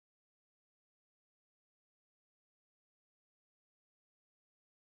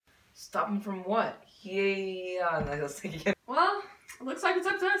Stop him from what? Yeah, let's think again. Well, it looks like it's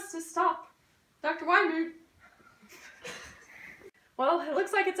up to us to stop Dr. Weinmoot. Well, it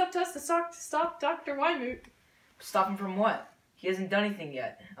looks like it's up to us to stop Dr. Weinmoot. Stop him from what? He hasn't done anything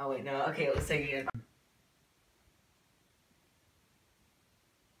yet. Oh wait, no, okay, let's take it again.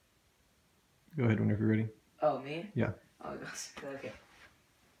 Go ahead whenever you're ready. Oh, me? Yeah. Oh, gosh. Okay.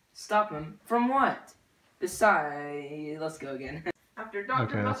 Stop him from what? Besides, let's go again. After Dr.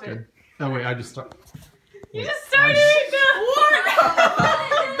 Okay, that's Muffet. good. Oh wait, I just start. You just started! What?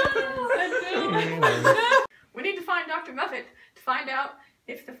 We need to find Dr. Muffet to find out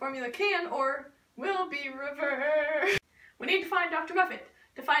if the formula can or will be reversed. We need to find Dr. Muffet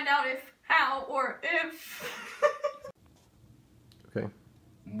to find out if, how, or if... Okay.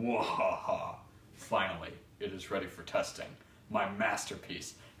 Mwahaha. Finally, it is ready for testing. My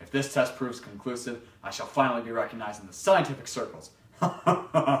masterpiece. If this test proves conclusive, I shall finally be recognized in the scientific circles.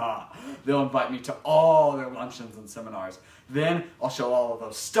 They'll invite me to all their luncheons and seminars. Then I'll show all of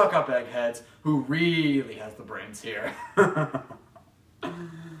those stuck-up eggheads who really has the brains here.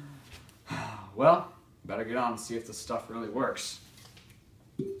 Well, better get on and see if this stuff really works.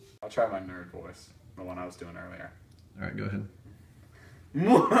 I'll try my nerd voice, the one I was doing earlier. Alright, go ahead.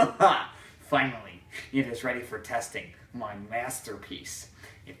 Finally, it is ready for testing. My masterpiece.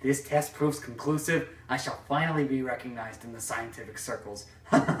 If this test proves conclusive, I shall finally be recognized in the scientific circles.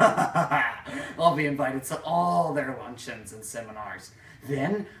 I'll be invited to all their luncheons and seminars.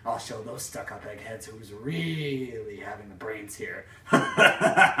 Then I'll show those stuck-up eggheads who's really having the brains here.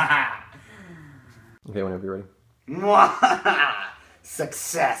 Okay, whenever you're ready.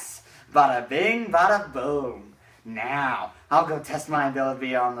 Success! Bada bing, bada boom. Now, I'll go test my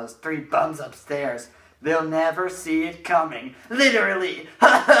ability on those 3 bums upstairs. They'll never see it coming. Literally!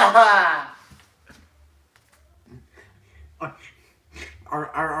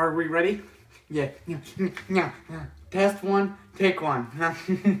 Are we ready? Yeah. Test 1, take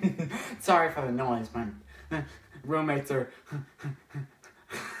 1. Sorry for the noise, my roommates are...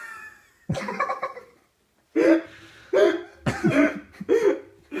 We're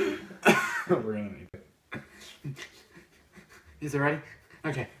gonna need it. Is it ready?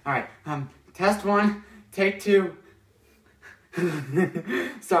 Okay, alright. Test 1, take 2.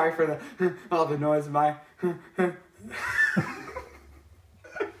 Sorry for all the noise in my...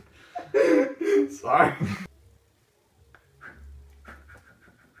 Sorry.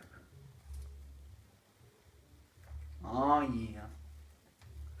 Oh yeah.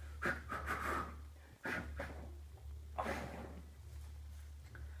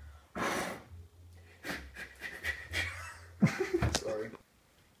 Sorry.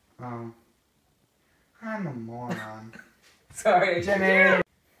 I'm a moron. Sorry, Jimmy.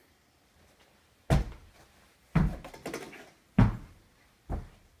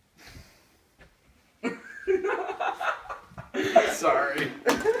 Sorry.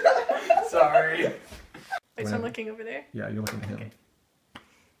 Sorry. Wait, so I'm looking over there? Yeah, you're looking at him. Okay.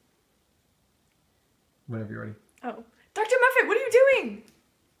 Whenever you're ready. Oh. Dr. Muffet, what are you doing?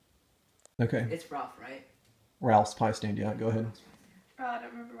 Okay. It's Ralph, right? Ralph's pie stand, yeah, go ahead. I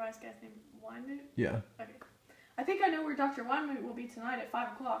don't remember my guy's name. Weinmoot? Yeah. Okay. I think I know where Dr. Weinmoot will be tonight at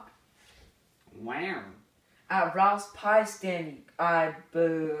 5 o'clock. Wow. At Ralph's pie stand,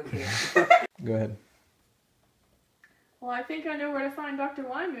 boo. Okay. Go ahead. Well, I think I know where to find Dr.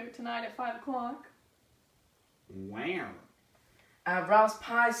 Weinmoot tonight at 5 o'clock. Wow. At Ralph's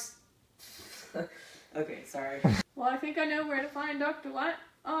pie Okay, sorry. Well, I think I know where to find Dr.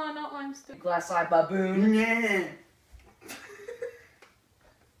 Oh, not Limestone. Glass eye baboon. Yeah.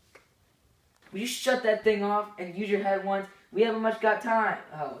 Will you shut that thing off and use your head once? We haven't much got time.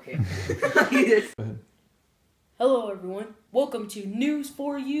 Oh, okay. Go ahead. Hello everyone, welcome to News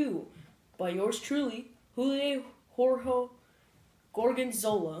for You by yours truly, Julio Jorge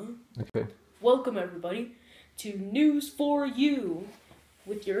Gorgonzola. Okay. Welcome everybody to News for You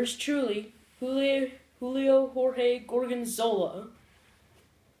with yours truly, Julio Jorge Gorgonzola.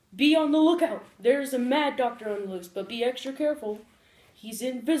 Be on the lookout, there's a mad doctor on the loose, but be extra careful. He's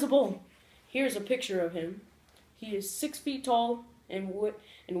invisible. Here's a picture of him. He is 6 feet tall and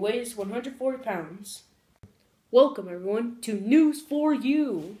weighs 140 pounds. Welcome, everyone, to News for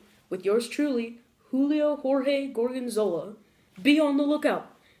You with yours truly, Julio Jorge Gorgonzola. Be on the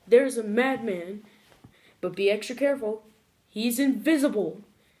lookout. There's a madman, but be extra careful. He's invisible.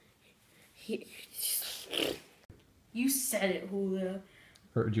 You said it, Julio.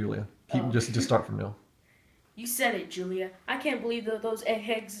 Or Julia. Just start from now. You said it, Julia. I can't believe that those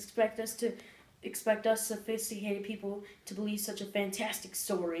eggheads expect us sophisticated people to believe such a fantastic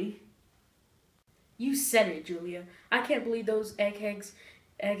story. You said it, Julia. I can't believe those eggheads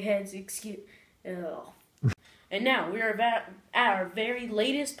eggheads, excuse. Ugh. And now we are at our very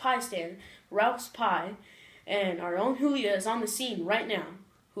latest pie stand, Ralph's Pie, and our own Julia is on the scene right now.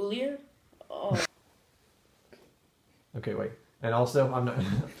 Julia? Oh. Okay, wait. And also, I'm not.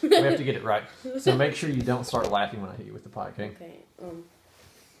 We have to get it right. So make sure you don't start laughing when I hit you with the pie, okay? Okay.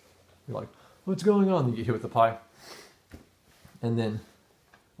 You're like, what's going on? Then you get hit with the pie. And then,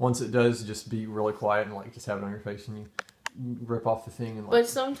 once it does, just be really quiet and like just have it on your face, and you rip off the thing and like. But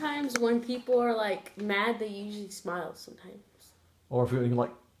sometimes when people are like mad, they usually smile. Sometimes. Or if you're like,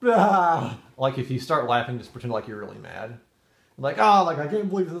 ah! Like if you start laughing, just pretend like you're really mad. Like, oh, like I can't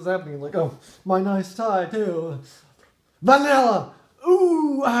believe this is happening. Like, oh, my nice tie too. Vanilla!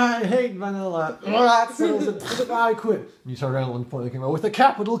 Ooh, I hate vanilla. I quit. And you turn around and point the camera with a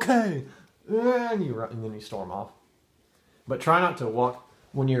capital K. And then you storm off. But try not to walk,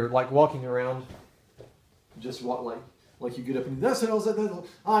 when you're like walking around, just walk like you get up and that's it,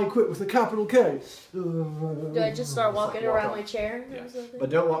 I quit with a capital K. Do I just start walking like around off. my chair Yeah. or something?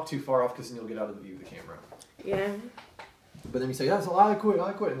 But don't walk too far off because then you'll get out of the view of the camera. Yeah. But then you say, that's all, I quit,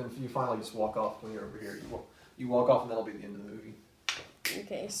 and then you finally just walk off when you're over here. You walk off and that'll be the end of the movie.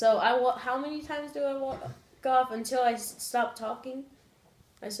 Okay, so how many times do I walk off until I stop talking?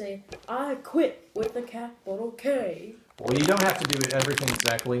 I say, I quit with a capital K. Well, you don't have to do everything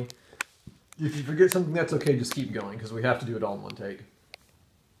exactly. If you forget something, that's okay, just keep going, because we have to do it all in one take.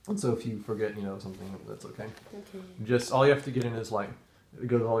 And so if you forget, something, that's okay. Okay. Just, all you have to get in is like, it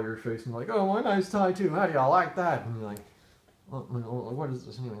goes all over your face, and like, oh, my nice tie too, how do y'all like that? And you're like, what is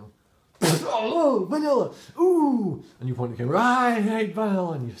this anyway? Oh, vanilla! Ooh! And you point the camera, I hate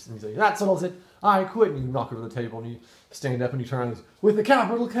vanilla! And you say, that settles it, I quit! And you knock over the table, and you stand up, and you turn around with a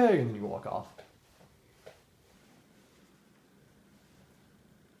capital K, and then you walk off.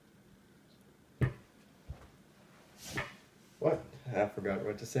 What? I forgot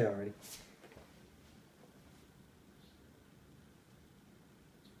what to say already.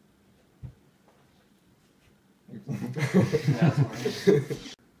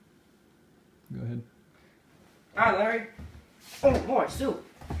 Go ahead. Hi, Larry. Oh, boy, soup.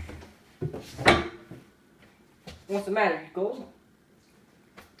 What's the matter, Gold?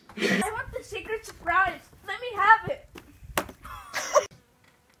 I want the secret surprise. Let me have it.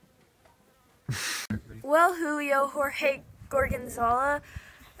 Well, Julio Jorge Gorgonzola.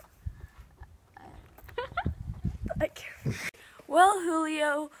 Well,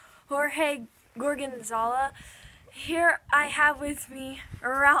 Julio Jorge Gorgonzola. Here I have with me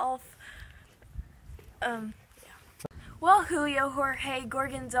Ralph. Well, Julio Jorge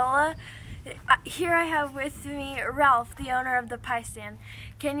Gorgonzola. Here I have with me Ralph, the owner of the pie stand.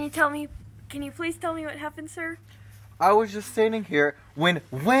 Can you please tell me what happened, sir? I was just standing here when,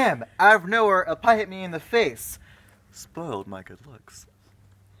 wham, out of nowhere, a pie hit me in the face. Spoiled my good looks.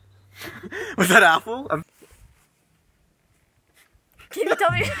 Was that awful? Can you tell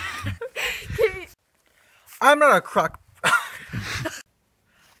me? I'm not a crock.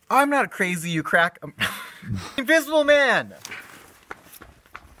 I'm not crazy, you crack. Invisible Man!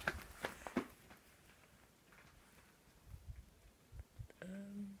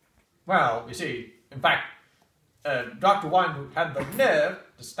 Well, you see, in fact, Dr. Wine had the nerve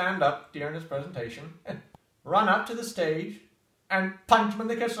to stand up during his presentation, run up to the stage, and punch him in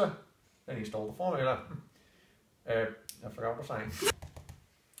the kisser. Then he stole the formula. I forgot what I was saying.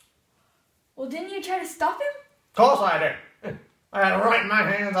 Well, didn't you try to stop him? Of course I did. I had it right in my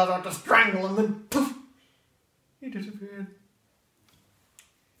hands. I was about to strangle him, then poof, he disappeared.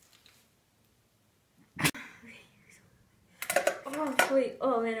 Oh, wait.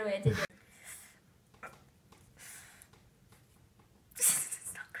 Oh, wait, I did it.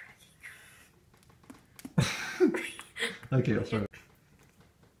 Stop cracking. Okay, I'll start.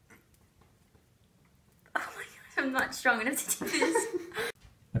 Oh my gosh, I'm not strong enough to do this.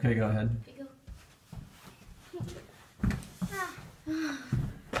 Okay, go ahead.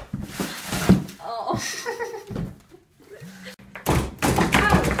 Oh.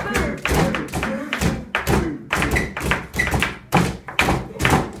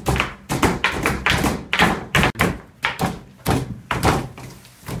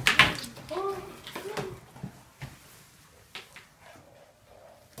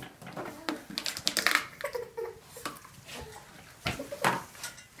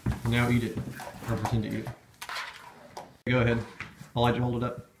 Now eat it. Or pretend to eat it. Go ahead. I'll let you hold it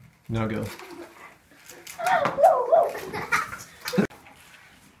up. Now go.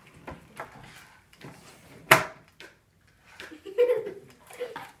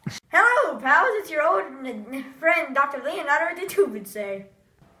 Hello, pals. It's your old friend, Dr. Leonardo the Tube would say.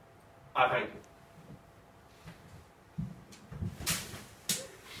 I thank you.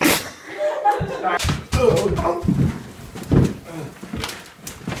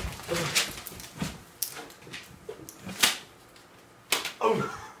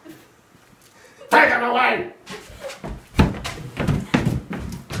 Take him away!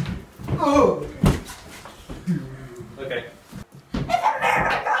 Oh. Okay.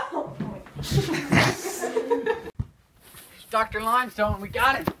 Dr. Limestone, we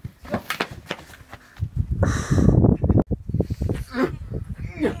got it.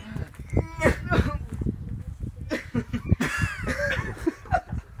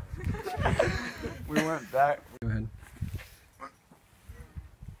 We went back. Go ahead.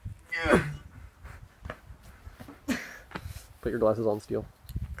 Yeah. Put your glasses on, Steele.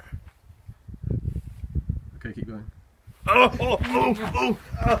 Okay, keep going. Let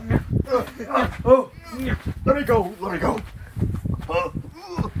me go. Let me go.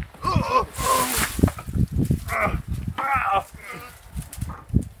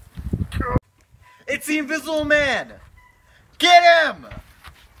 It's the Invisible Man. Get him!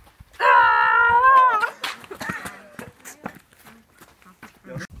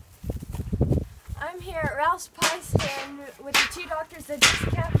 I'm here at Ralph's Pie Stand with the two doctors that just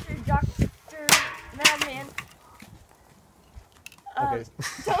captured Dr. Madman. Okay.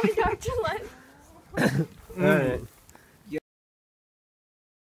 Tell me, Dr. Lund. Alright.